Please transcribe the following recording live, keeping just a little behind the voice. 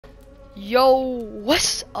Yo,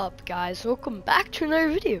 what's up guys? Welcome back to another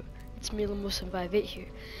video. It's me, Limo758 here.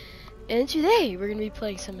 And today we're going to be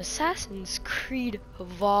playing some Assassin's Creed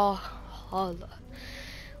Valhalla.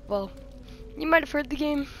 Well, you might have heard the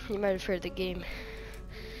game.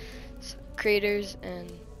 Creators,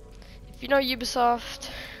 and if you know Ubisoft,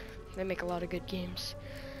 they make a lot of good games.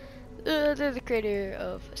 They're the creator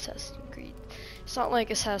of Assassin's Creed. It's not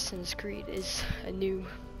like Assassin's Creed is a new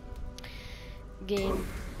game,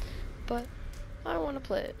 but I want to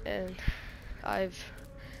play it, and I've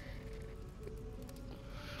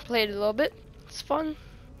played it a little bit. It's fun.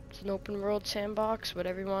 It's an open world sandbox.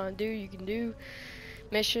 Whatever you want to do, you can do.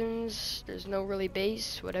 Missions, there's no really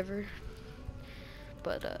base, whatever.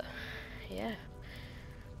 But yeah,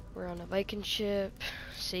 we're on a Viking ship,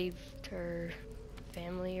 saved her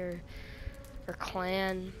family or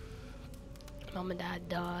clan. Mom and dad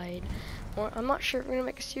died. Or, I'm not sure if we're gonna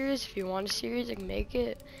make a series. If you want a series, I can make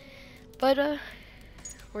it. But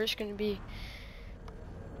we're just gonna be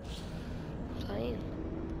playing.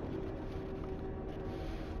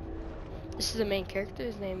 This is the main character.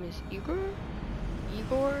 His name is Igor,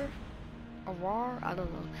 Arar. I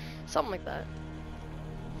don't know, something like that.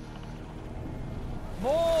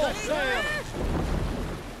 More sail!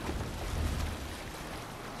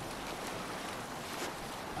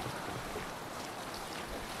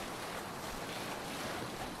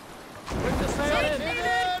 Bring the sail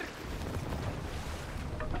in!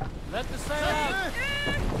 Let the sail out!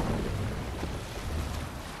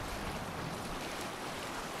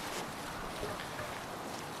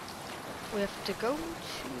 We have to go to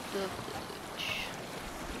the village,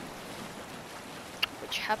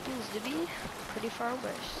 which happens to be pretty far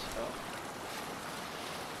away, so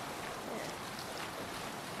yeah.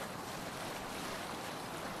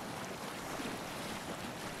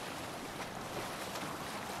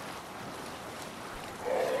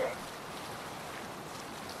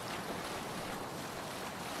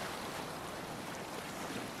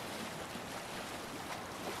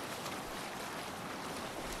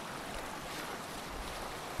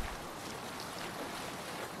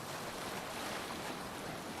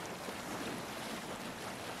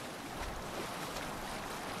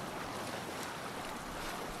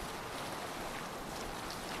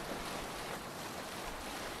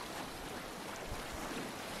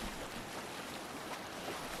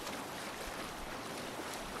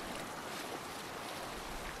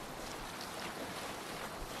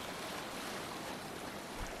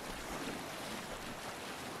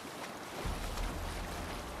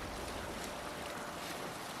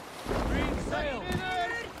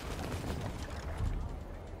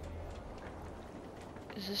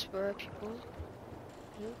 Is this where people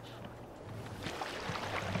live?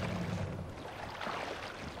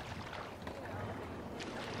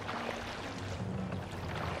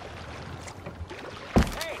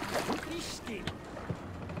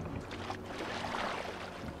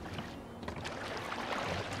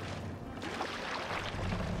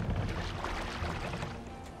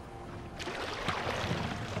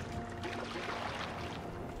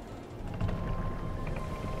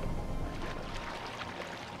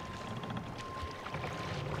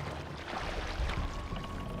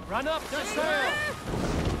 Run up the sail!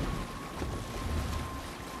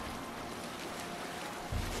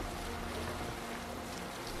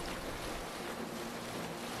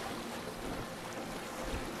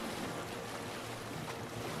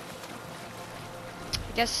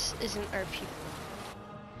 I guess isn't our people.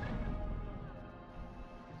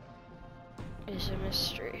 Is a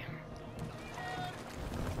mystery.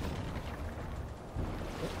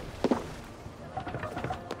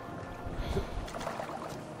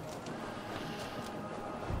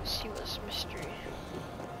 See what's mystery.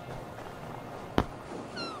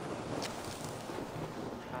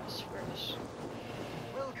 Pass first.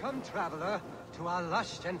 Welcome, traveler, to our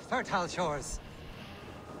lush and fertile shores.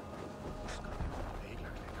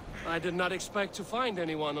 I did not expect to find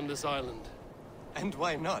anyone on this island. And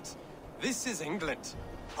why not? This is England,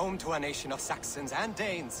 home to a nation of Saxons and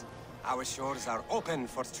Danes. Our shores are open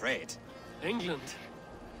for trade. England?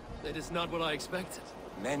 It is not what I expected.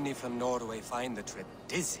 Many from Norway find the trip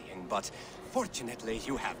dizzying, but fortunately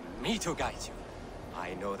you have me to guide you.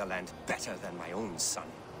 I know the land better than my own son.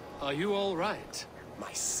 Are you all right?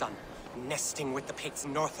 My son, nesting with the pigs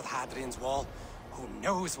north of Hadrian's Wall. Who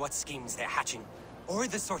knows what schemes they're hatching, or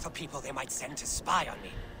the sort of people they might send to spy on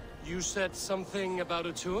me. You said something about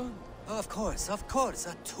a tour? Of course, a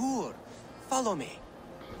tour. Follow me.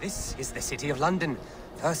 This is the city of London,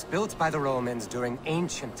 first built by the Romans during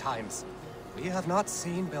ancient times. We have not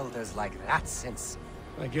seen builders like that since.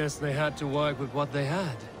 I guess they had to work with what they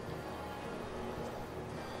had.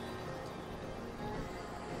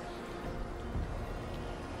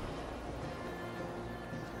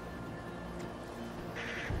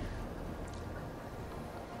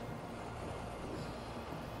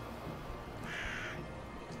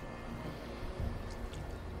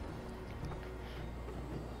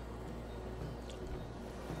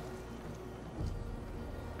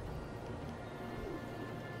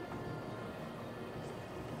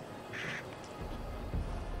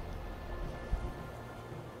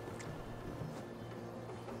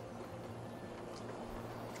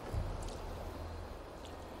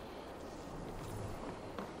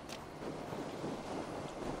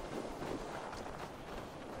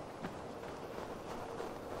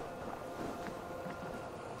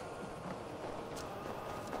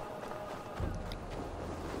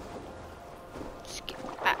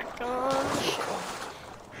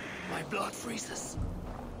 Croesus.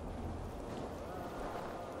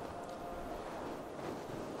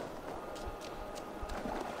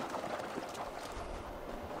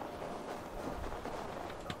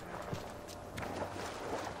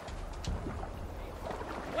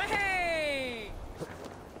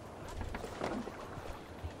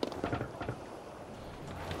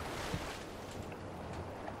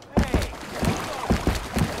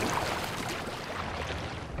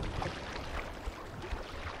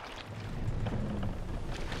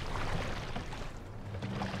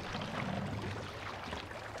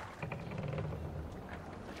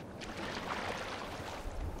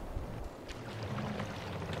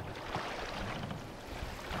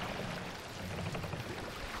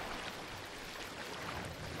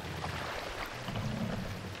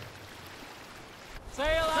 Sail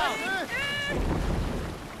out!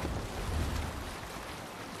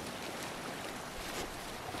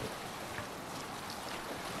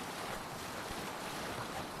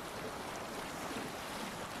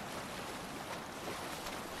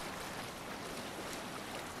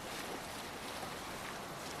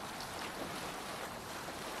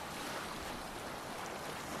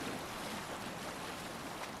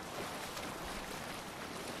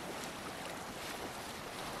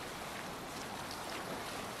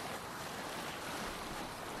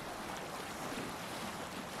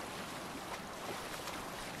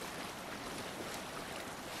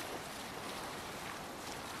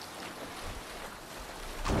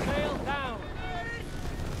 Sail down!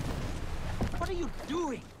 What are you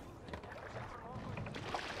doing?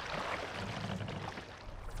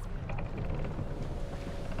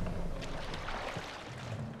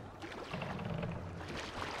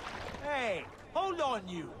 Hey, hold on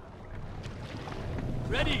you!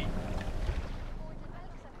 Ready!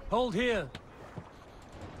 Hold here!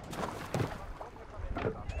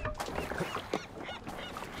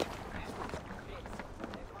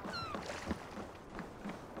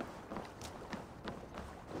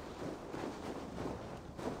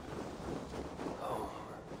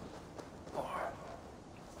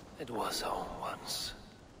 It was home once.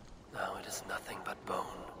 Now it is nothing but bone.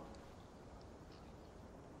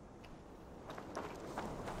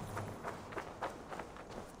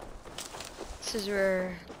 This is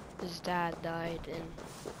where his dad died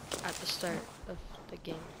at the start of the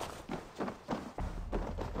game.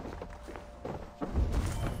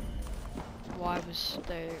 Why was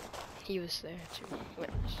there? He was there to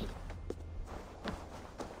witness.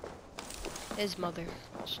 His mother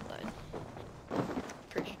also died.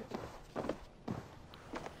 Pretty sure.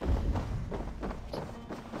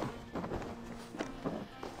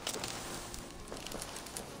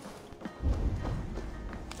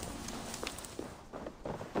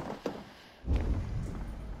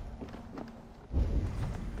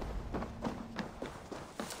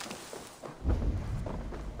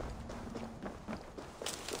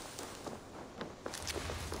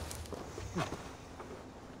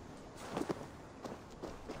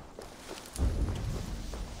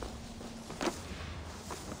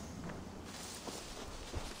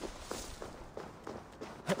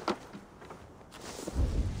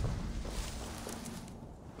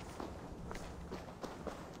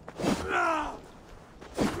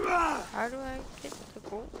 How do I get the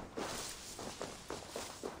gold?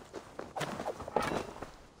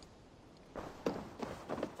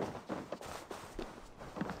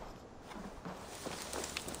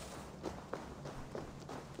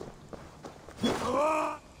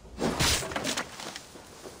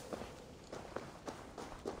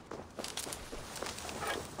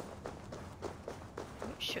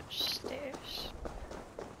 Should stairs.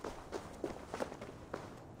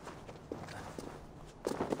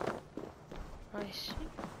 I see.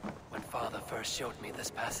 When Father first showed me this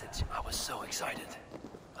passage, I was so excited.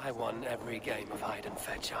 I won every game of hide and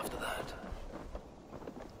fetch after that.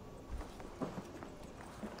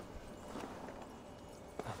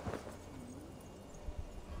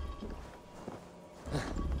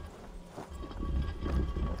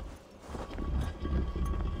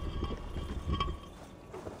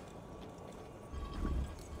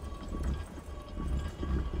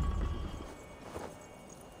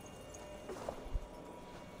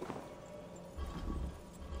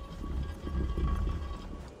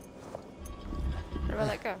 Where do I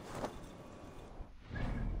let go?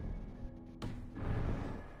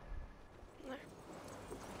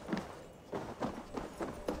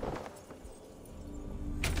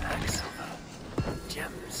 Quicksilver,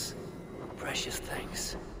 gems, precious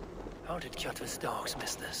things. How did Kjotve's dogs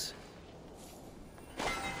miss this?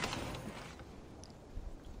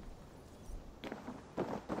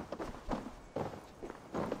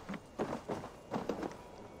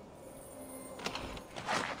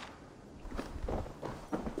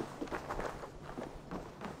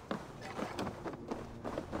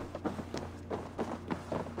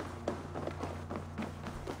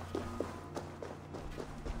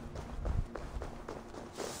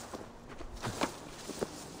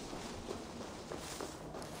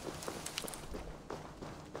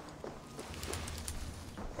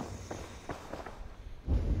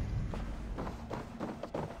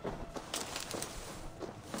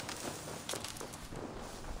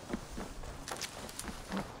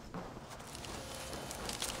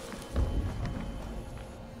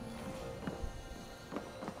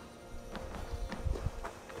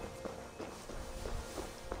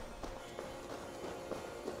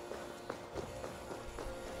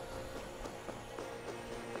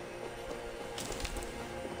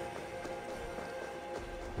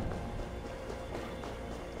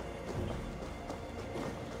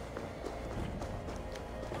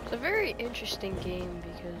 very interesting game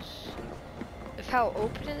because of how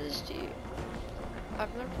open it is to you.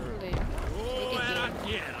 I've never really played a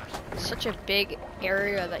game. It's such a big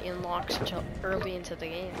area that you unlock such early into the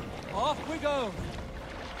game. Off we go.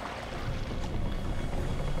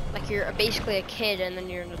 Like you're basically a kid and then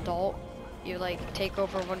you're an adult. You like take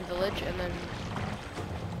over one village and then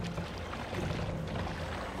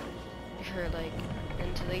you're like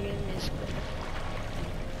into the game basically.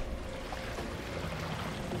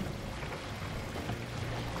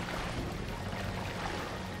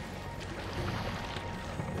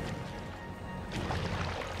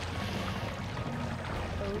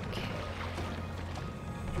 Okay.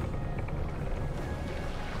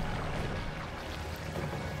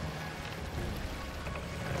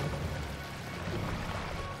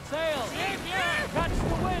 Sail. Catch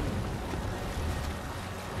the wind.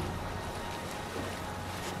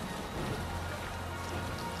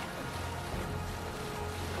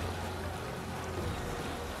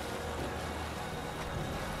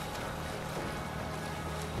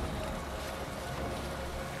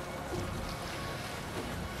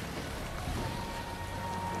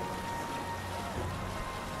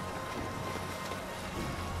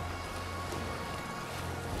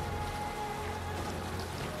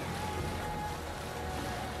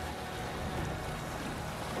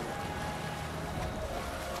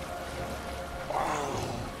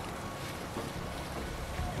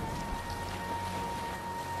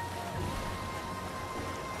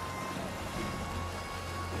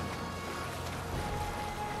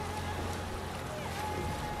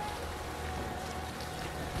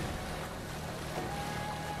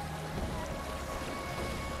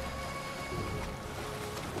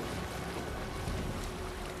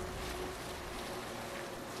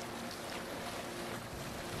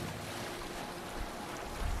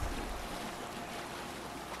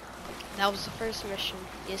 That was the first mission.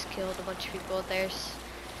 He just killed a bunch of people. There's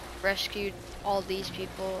rescued all these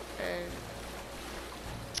people and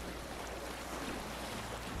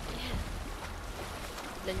yeah.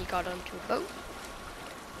 Then you got onto a boat.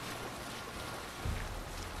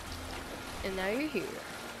 And now you're here.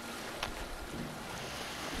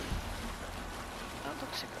 That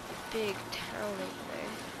looks like a big town over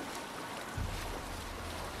there.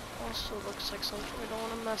 Also looks like something we don't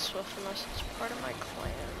want to mess with unless it's part of my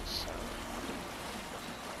clan, so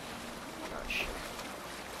I'm not sure.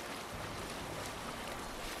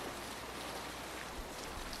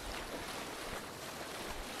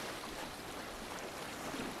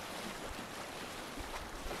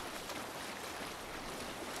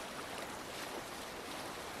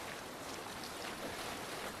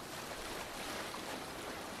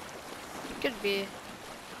 Could be.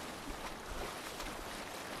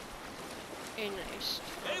 Very nice.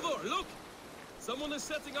 Eivor, look! Someone is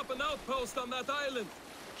setting up an outpost on that island.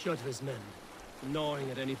 Kjotve's men,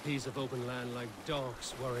 gnawing at any piece of open land like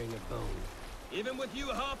dogs worrying a bone. Even with you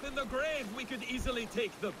half in the grave, we could easily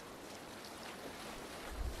take them.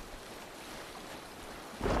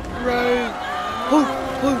 Right.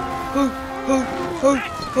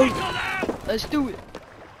 Let's do it.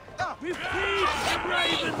 We've feed the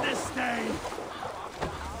raven this day.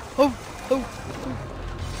 Ho, ho.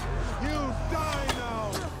 You die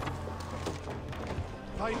now!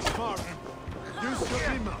 Fight smart. Use your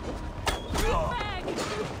bima.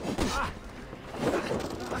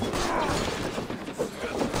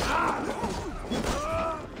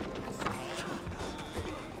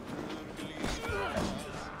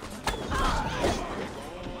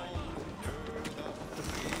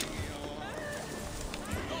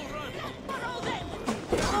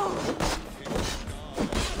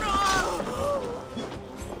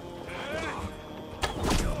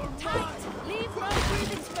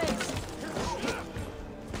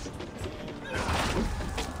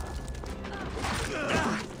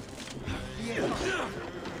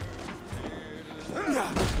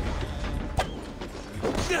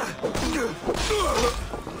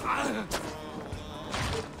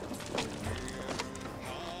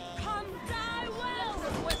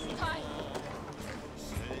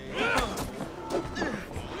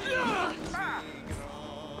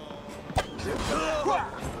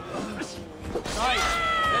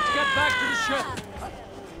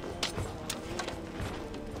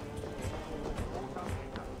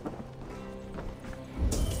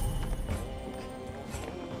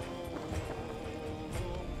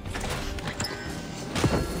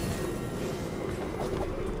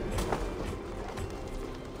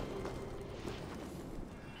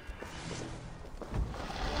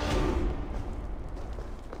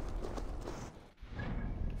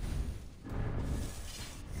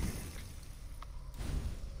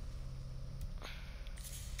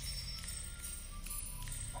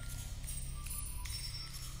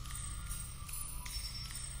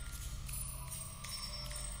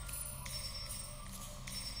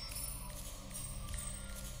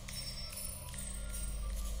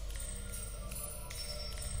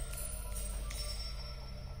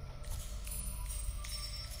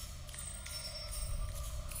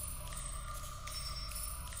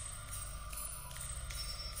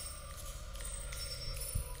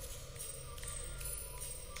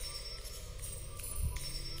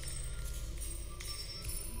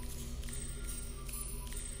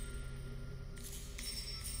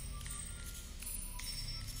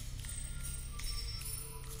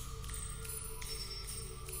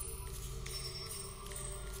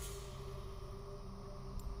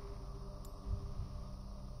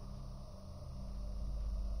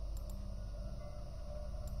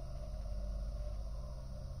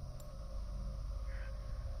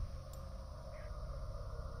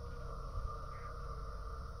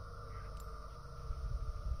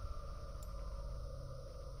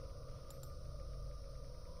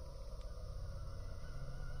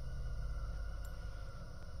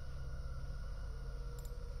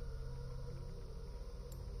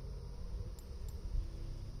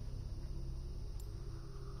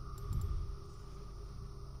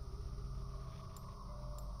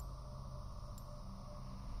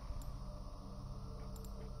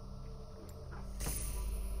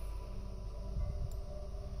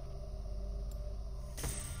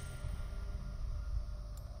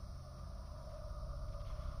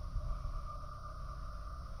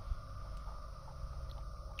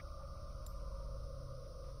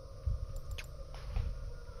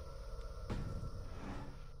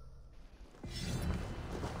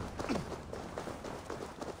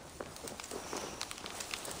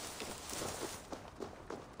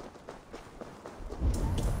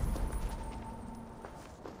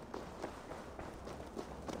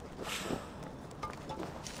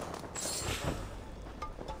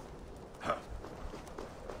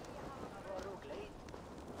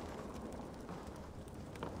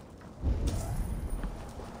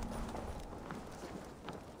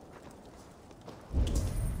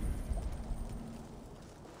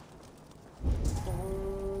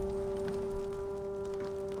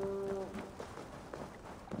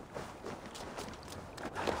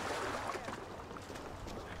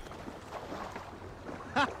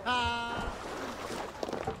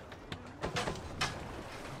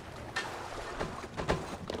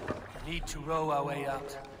 need to row our way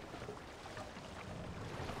out.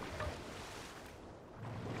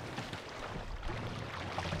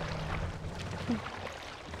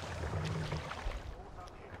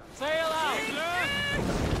 Sail out!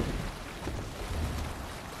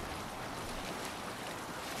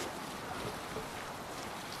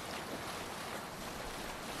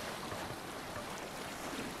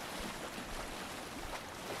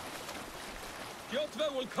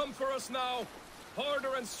 Kjotve will come for us now,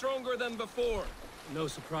 harder and stronger than before. No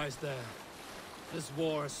surprise there. This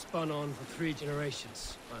war has spun on for 3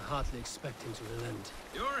 generations. I hardly expect him to relent.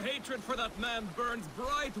 Your hatred for that man burns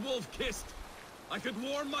bright, wolf-kissed. I could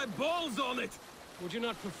warm my balls on it! Would you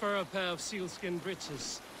not prefer a pair of sealskin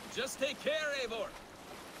breeches? Just take care, Eivor.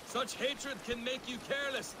 Such hatred can make you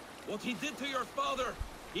careless. What he did to your father,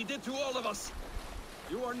 he did to all of us.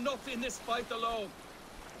 You are not in this fight alone.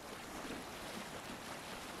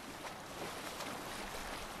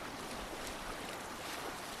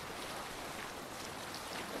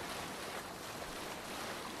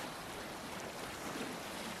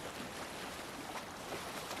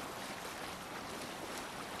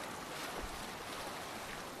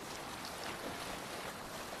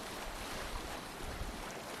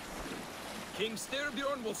 King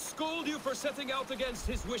Styrbjorn will scold you for setting out against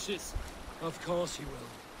his wishes. Of course he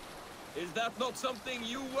will. Is that not something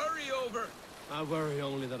you worry over? I worry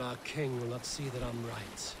only that our king will not see that I'm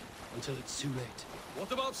right, until it's too late.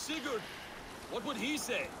 What about Sigurd? What would he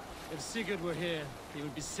say? If Sigurd were here, he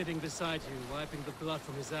would be sitting beside you, wiping the blood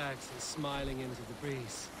from his axe and smiling into the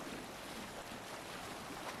breeze.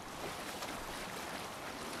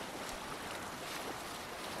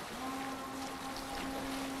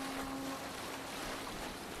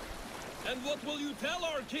 And what will you tell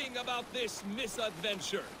our king about this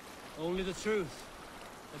misadventure? Only the truth.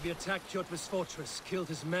 That we attacked Kjotve's fortress, killed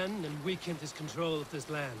his men, and weakened his control of this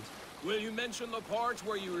land. Will you mention the part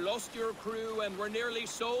where you lost your crew and were nearly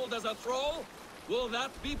sold as a thrall? Will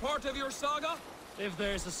that be part of your saga? If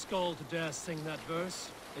there's a skull to dare sing that verse,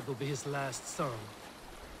 it will be his last song.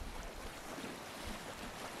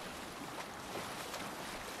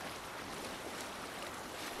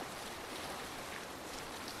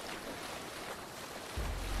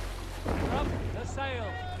 Up the sail!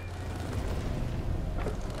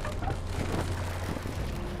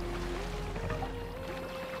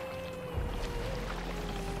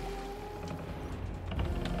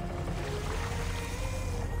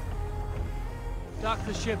 Dock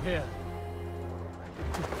the ship here.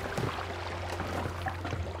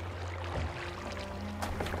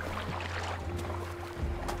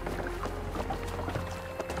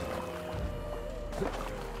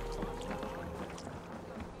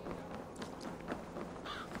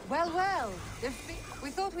 Well, we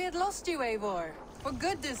thought we had lost you, Eivor. For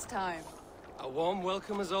good this time. A warm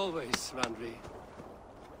welcome as always, Randvi.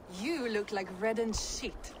 You look like reddened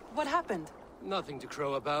shit. What happened? Nothing to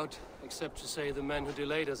crow about, except to say the men who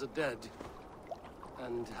delayed us are dead.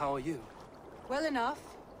 And how are you? Well enough.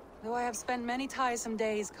 Though I have spent many tiresome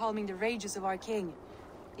days calming the rages of our king.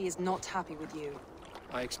 He is not happy with you.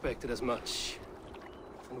 I expected as much.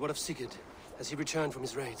 And what of Sigurd? Has he returned from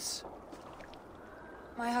his raids?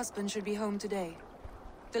 My husband should be home today.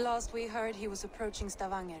 The last we heard, he was approaching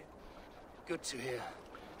Stavanger. Good to hear.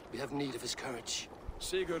 We have need of his courage.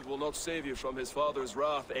 Sigurd will not save you from his father's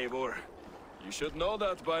wrath, Eivor. You should know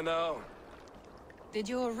that by now. Did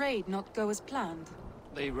your raid not go as planned?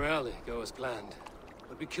 They rarely go as planned.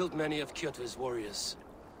 But we killed many of Kjotve's warriors.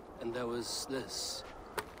 And there was this.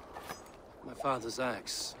 My father's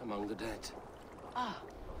axe among the dead. Ah.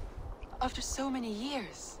 After so many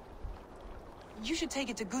years. You should take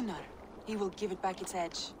it to Gunnar. He will give it back its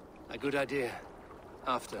edge. A good idea.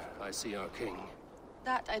 After I see our king.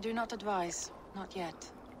 That I do not advise. Not yet.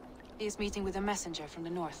 He is meeting with a messenger from the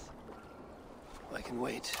north. I can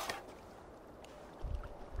wait.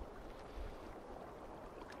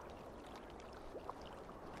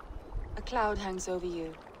 A cloud hangs over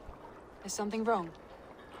you. Is something wrong?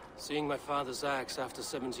 Seeing my father's axe after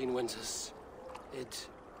 17 winters, it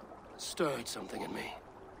stirred something in me.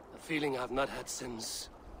 A feeling I've not had since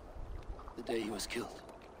the day he was killed.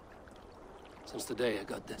 Since the day I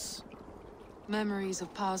got this. Memories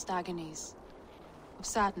of past agonies. Of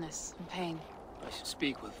sadness and pain. I should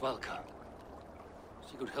speak with Valka.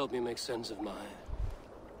 She could help me make sense of my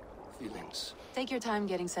feelings. Take your time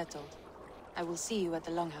getting settled. I will see you at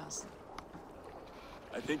the Longhouse.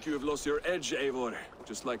 I think you have lost your edge, Eivor,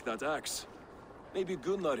 just like that axe. Maybe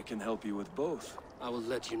Gunnar can help you with both. I will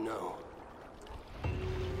let you know.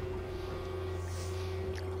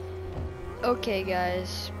 Okay,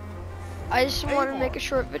 guys. I just wanted to make a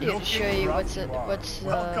short video to Looking show you rough you are.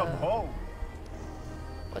 Welcome home.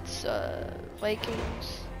 what's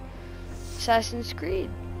Vikings, Assassin's Creed,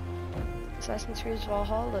 Assassin's Creed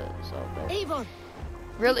Valhalla. So Eivor,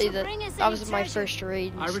 really, did you bring us that any was my treasure? first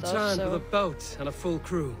raid and I stuff. returned So with a boat and a full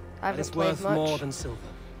crew. I And haven't it's played worth much. more than silver.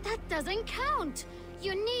 That doesn't count.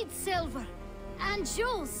 You need silver. And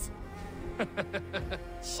jewels.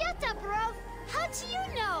 Shut up, Rolf. How do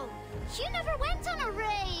you know? You never went on a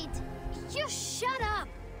raid. Just shut up.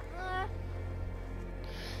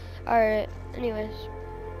 Alright, anyways.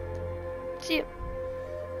 See ya.